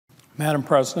Madam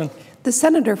President. The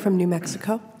senator from New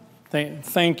Mexico.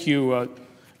 Thank you,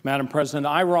 Madam President.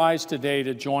 I rise today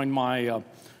to join my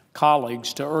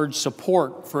colleagues to urge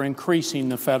support for increasing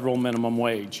the federal minimum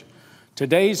wage.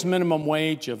 Today's minimum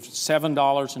wage of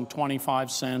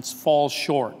 $7.25 falls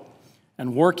short,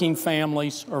 and working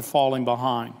families are falling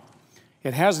behind.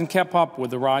 It hasn't kept up with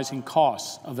the rising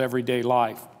costs of everyday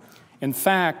life. In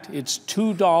fact, it's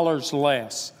 $2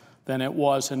 less than it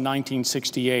was in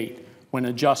 1968 when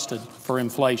adjusted for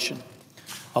inflation.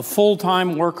 A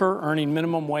full-time worker earning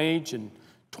minimum wage in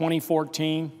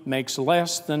 2014 makes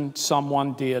less than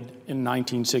someone did in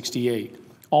 1968,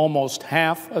 almost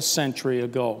half a century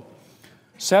ago.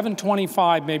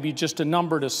 $7.25 may be just a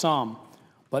number to some,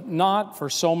 but not for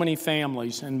so many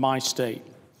families in my state.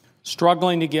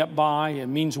 Struggling to get by, it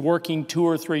means working 2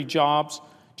 or 3 jobs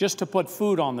just to put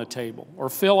food on the table, or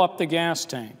fill up the gas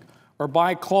tank, or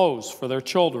buy clothes for their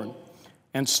children,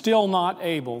 and still not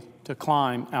able to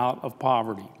climb out of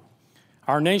poverty.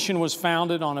 Our nation was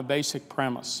founded on a basic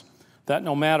premise that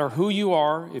no matter who you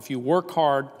are, if you work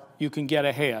hard, you can get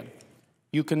ahead.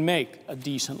 You can make a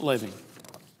decent living.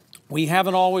 We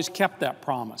haven't always kept that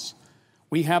promise.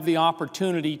 We have the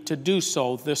opportunity to do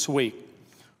so this week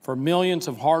for millions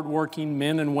of hardworking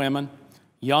men and women,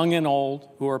 young and old,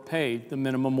 who are paid the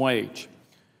minimum wage.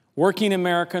 Working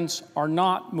Americans are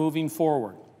not moving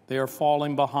forward. They are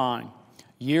falling behind.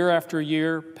 Year after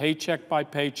year, paycheck by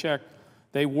paycheck,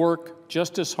 they work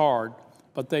just as hard,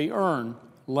 but they earn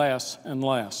less and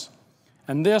less.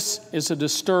 And this is a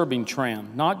disturbing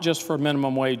trend, not just for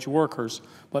minimum wage workers,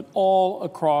 but all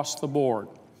across the board.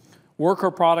 Worker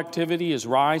productivity is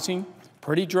rising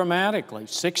pretty dramatically,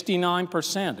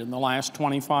 69% in the last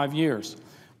 25 years.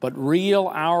 But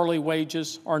real hourly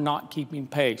wages are not keeping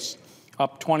pace,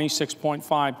 up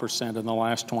 26.5% in the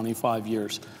last 25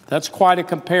 years. That's quite a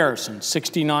comparison,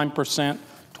 69%,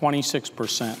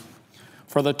 26%.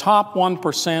 For the top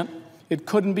 1%, it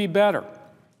couldn't be better.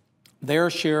 Their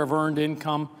share of earned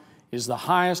income is the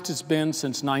highest it's been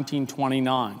since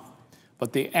 1929.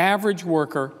 But the average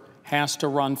worker has to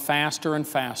run faster and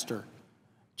faster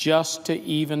just to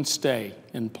even stay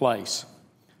in place.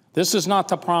 This is not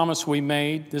the promise we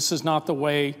made. This is not the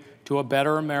way to a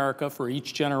better America for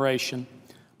each generation.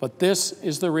 But this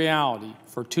is the reality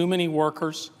for too many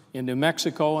workers in New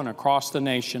Mexico and across the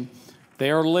nation.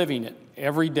 They are living it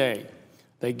every day.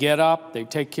 They get up, they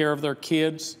take care of their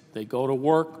kids, they go to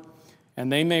work,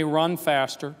 and they may run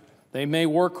faster, they may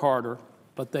work harder,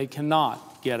 but they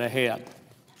cannot get ahead.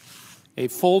 A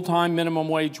full-time minimum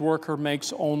wage worker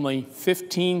makes only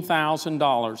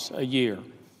 $15,000 a year,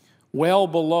 well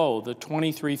below the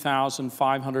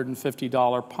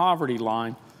 $23,550 poverty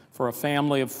line for a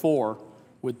family of 4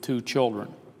 with 2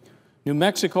 children. New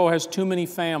Mexico has too many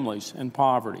families in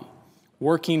poverty,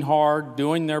 working hard,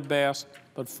 doing their best,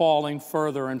 but falling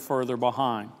further and further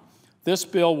behind. This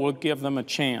bill will give them a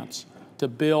chance to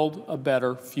build a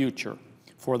better future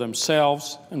for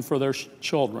themselves and for their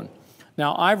children.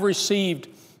 Now, I've received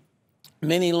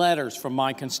many letters from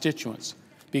my constituents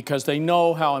because they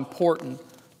know how important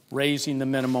raising the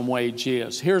minimum wage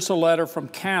is. Here's a letter from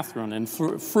Catherine in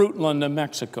Fruitland, New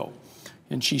Mexico.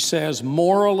 And she says,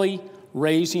 morally,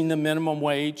 raising the minimum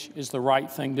wage is the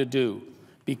right thing to do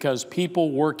because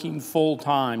people working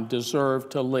full-time deserve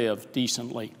to live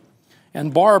decently.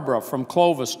 And Barbara from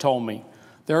Clovis told me,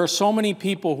 there are so many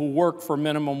people who work for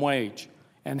minimum wage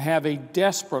and have a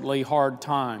desperately hard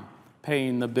time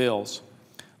paying the bills.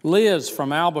 Liz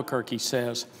from Albuquerque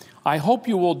says, I hope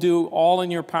you will do all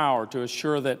in your power to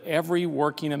assure that every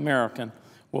working American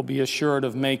will be assured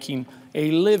of making a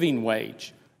living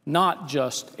wage, not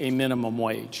just a minimum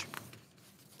wage.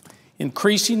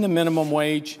 Increasing the minimum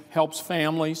wage helps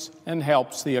families and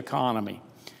helps the economy.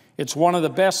 It's one of the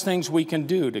best things we can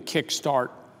do to kickstart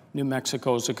New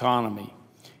Mexico's economy.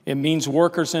 It means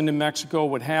workers in New Mexico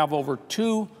would have over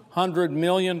 $200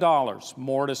 million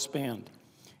more to spend.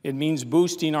 It means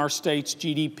boosting our state's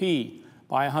GDP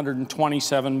by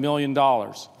 $127 million,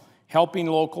 helping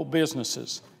local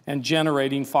businesses, and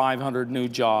generating 500 new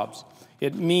jobs.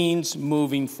 It means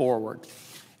moving forward.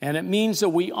 And it means that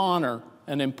we honor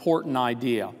an important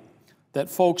idea, that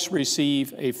folks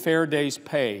receive a fair day's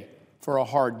pay for a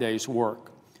hard day's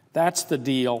work. That's the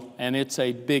deal, and it's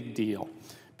a big deal,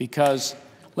 because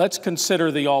let's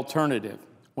consider the alternative.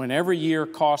 When every year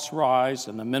costs rise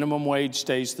and the minimum wage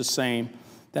stays the same,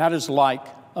 that is like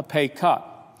a pay cut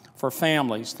for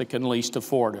families that can least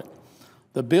afford it.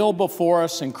 The bill before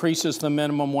us increases the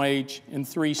minimum wage in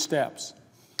 3 steps.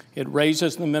 It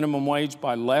raises the minimum wage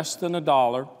by less than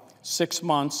 $1 6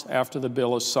 months after the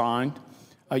bill is signed.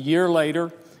 A year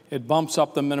later, it bumps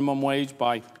up the minimum wage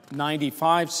by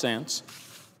 95 cents.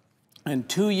 And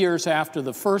 2 years after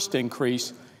the first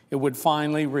increase, it would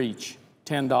finally reach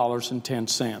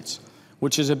 $10.10,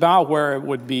 which is about where it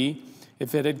would be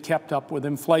if it had kept up with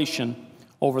inflation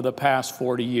over the past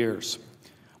 40 years.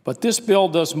 But this bill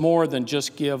does more than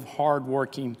just give hard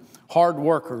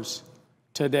workers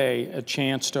today a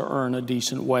chance to earn a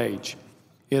decent wage.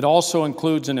 It also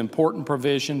includes an important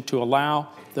provision to allow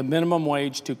the minimum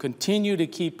wage to continue to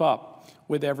keep up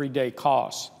with everyday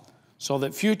costs so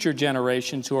that future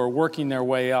generations who are working their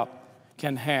way up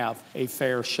can have a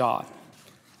fair shot.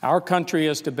 Our country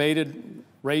has debated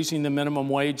raising the minimum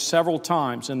wage several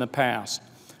times in the past.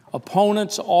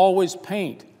 Opponents always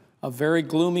paint a very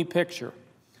gloomy picture,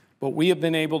 but we have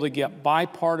been able to get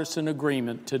bipartisan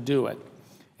agreement to do it.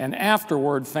 And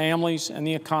afterward, families and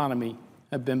the economy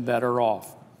have been better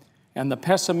off. And the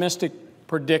pessimistic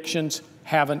predictions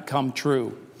haven't come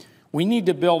true. We need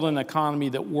to build an economy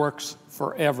that works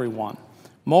for everyone.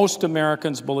 Most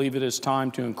Americans believe it is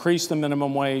time to increase the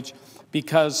minimum wage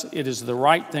because it is the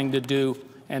right thing to do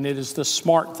and it is the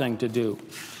smart thing to do.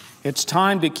 It's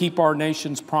time to keep our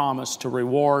nation's promise to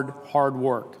reward hard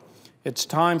work. It's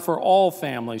time for all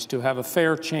families to have a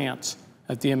fair chance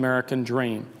at the American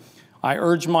dream. I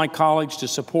urge my colleagues to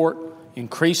support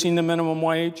increasing the minimum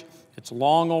wage. It's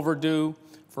long overdue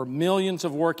for millions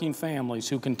of working families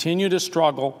who continue to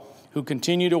struggle, who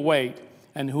continue to wait,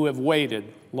 and who have waited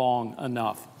long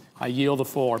enough. I yield the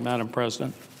floor, Madam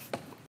President.